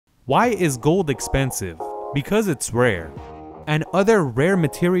Why is gold expensive? Because it's rare, and other rare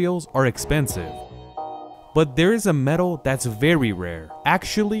materials are expensive. But there is a metal that's very rare,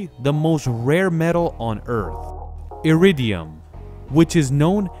 actually the most rare metal on Earth, Iridium, which is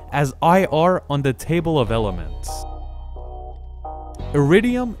known as IR on the table of elements.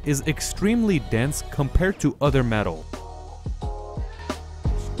 Iridium is extremely dense compared to other metals.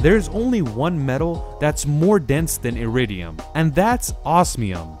 There's only one metal that's more dense than iridium, and that's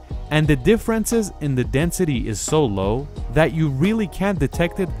osmium. And the differences in the density is so low that you really can't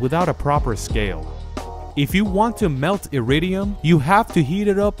detect it without a proper scale. If you want to melt iridium, you have to heat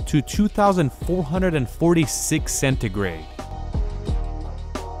it up to 2446 centigrade.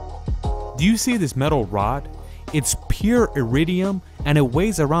 Do you see this metal rod? It's pure iridium and it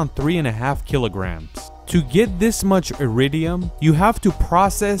weighs around 3.5 kilograms. To get this much iridium, you have to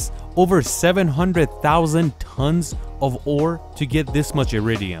process over 700,000 tons of ore to get this much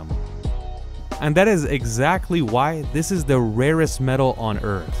iridium. And that is exactly why this is the rarest metal on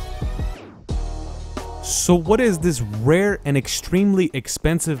Earth. So what is this rare and extremely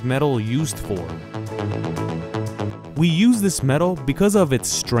expensive metal used for? We use this metal because of its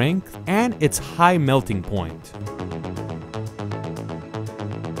strength and its high melting point.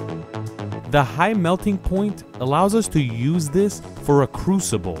 The high melting point allows us to use this for a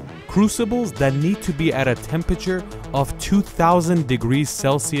crucible. Crucibles that need to be at a temperature of 2000 degrees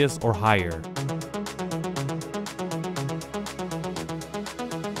Celsius or higher.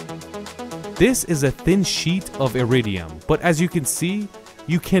 This is a thin sheet of iridium, but as you can see,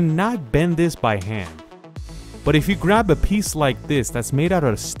 you cannot bend this by hand. But if you grab a piece like this that's made out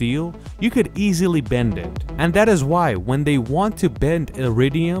of steel, you could easily bend it. And that is why when they want to bend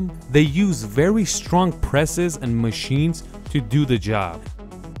iridium, they use very strong presses and machines to do the job.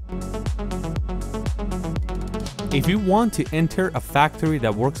 If you want to enter a factory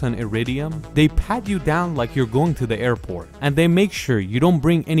that works on iridium, they pat you down like you're going to the airport, and they make sure you don't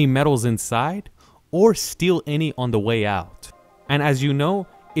bring any metals inside or steal any on the way out. And as you know,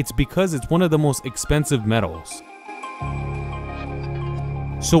 it's because it's one of the most expensive metals.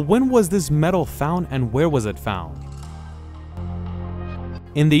 So when was this metal found and where was it found?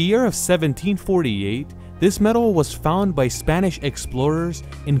 In the year of 1748, this metal was found by Spanish explorers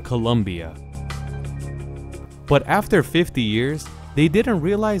in Colombia. But after 50 years, they didn't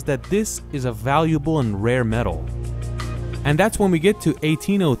realize that this is a valuable and rare metal. And that's when we get to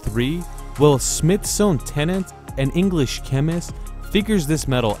 1803, where Smithson Tennant, an English chemist, figures this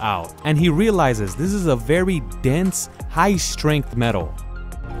metal out, and he realizes this is a very dense, high-strength metal.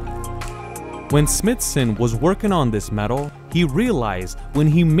 When Smithson was working on this metal, he realized when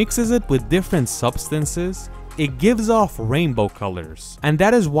he mixes it with different substances, it gives off rainbow colors, and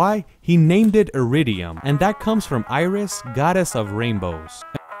that is why he named it Iridium, and that comes from Iris, goddess of rainbows.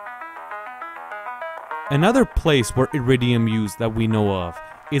 Another place where iridium used that we know of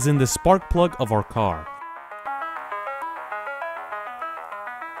is in the spark plug of our car.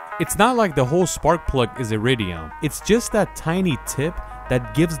 It's not like the whole spark plug is iridium, it's just that tiny tip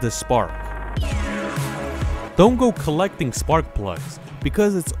that gives the spark. Don't go collecting spark plugs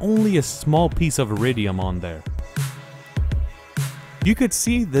because it's only a small piece of iridium on there. You could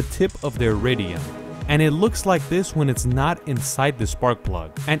see the tip of the iridium, and it looks like this when it's not inside the spark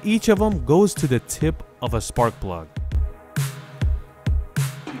plug, and each of them goes to the tip of a spark plug.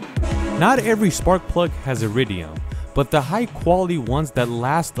 Not every spark plug has iridium, but the high quality ones that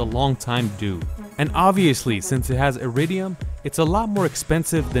last a long time do. And obviously, since it has iridium, it's a lot more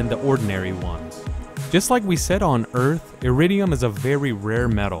expensive than the ordinary ones. Just like we said on Earth, iridium is a very rare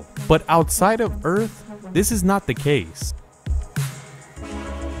metal. But outside of Earth, this is not the case.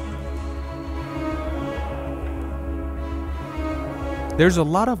 There's a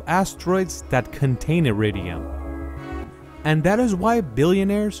lot of asteroids that contain iridium. And that is why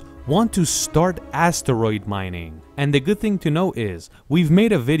billionaires want to start asteroid mining. And the good thing to know is, we've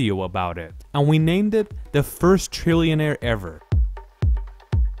made a video about it, and we named it the first trillionaire ever.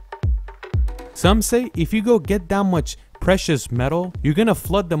 Some say if you go get that much precious metal, you're gonna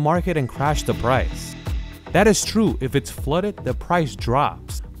flood the market and crash the price. That is true, if it's flooded, the price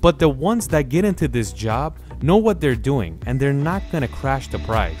drops. But the ones that get into this job know what they're doing, and they're not gonna crash the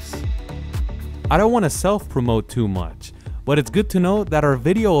price. I don't want to self-promote too much, but it's good to know that our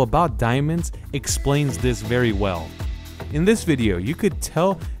video about diamonds explains this very well. In this video, you could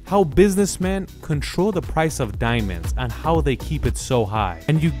tell how businessmen control the price of diamonds and how they keep it so high.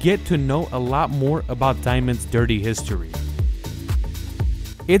 And you get to know a lot more about diamonds' dirty history.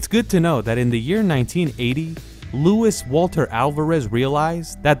 It's good to know that in the year 1980, Louis Walter Alvarez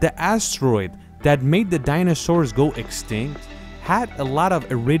realized that the asteroid that made the dinosaurs go extinct had a lot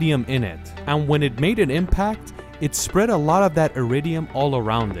of iridium in it, and when it made an impact, it spread a lot of that iridium all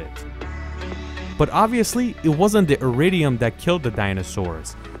around it. But obviously, it wasn't the iridium that killed the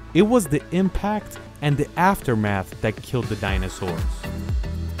dinosaurs. It was the impact and the aftermath that killed the dinosaurs.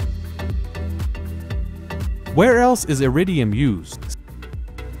 Where else is iridium used?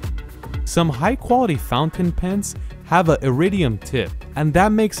 Some high-quality fountain pens have an iridium tip, and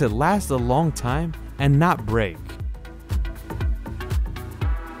that makes it last a long time and not break.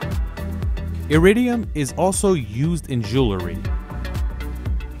 Iridium is also used in jewelry.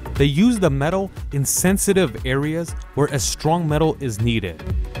 They use the metal in sensitive areas where a strong metal is needed.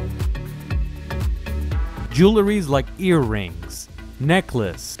 Jewelries like earrings,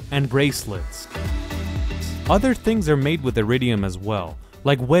 necklace, and bracelets. Other things are made with iridium as well,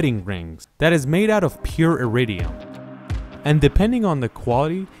 like wedding rings, that is made out of pure iridium. And depending on the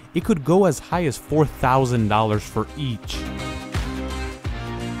quality, it could go as high as $4,000 for each.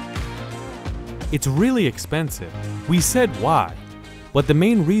 It's really expensive. We said why, but the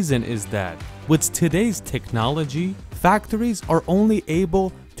main reason is that with today's technology, factories are only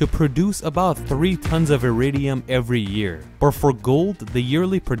able to produce about 3 tons of iridium every year. But for gold, the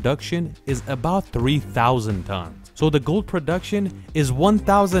yearly production is about 3,000 tons. So the gold production is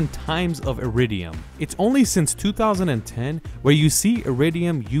 1,000 times of iridium. It's only since 2010 where you see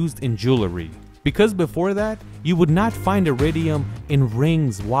iridium used in jewelry. Because before that, you would not find iridium in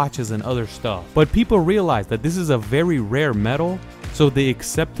rings, watches, and other stuff. But people realized that this is a very rare metal, so they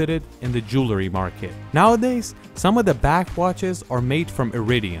accepted it in the jewelry market. Nowadays, some of the back watches are made from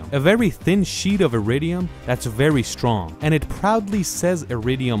iridium, a very thin sheet of iridium that's very strong, and it proudly says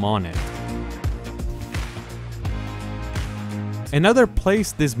iridium on it. Another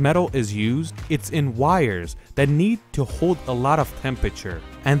place this metal is used, it's in wires that need to hold a lot of temperature,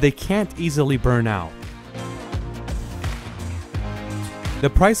 and they can't easily burn out. The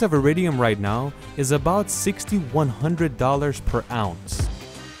price of iridium right now is about $6,100 per ounce.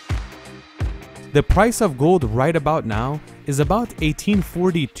 The price of gold right about now is about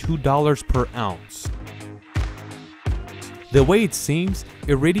 $1,842 per ounce. The way it seems,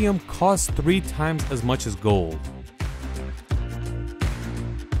 iridium costs 3 times as much as gold.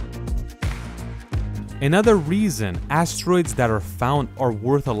 Another reason asteroids that are found are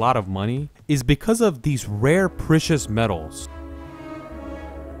worth a lot of money is because of these rare precious metals.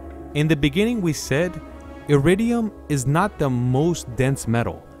 In the beginning we said, iridium is not the most dense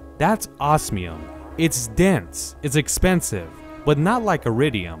metal. That's osmium. It's dense, it's expensive, but not like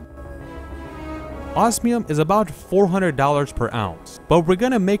iridium. Osmium is about $400 per ounce, but we're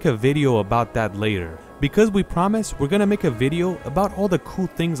gonna make a video about that later, because we promise we're gonna make a video about all the cool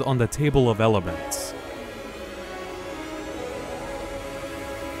things on the table of elements.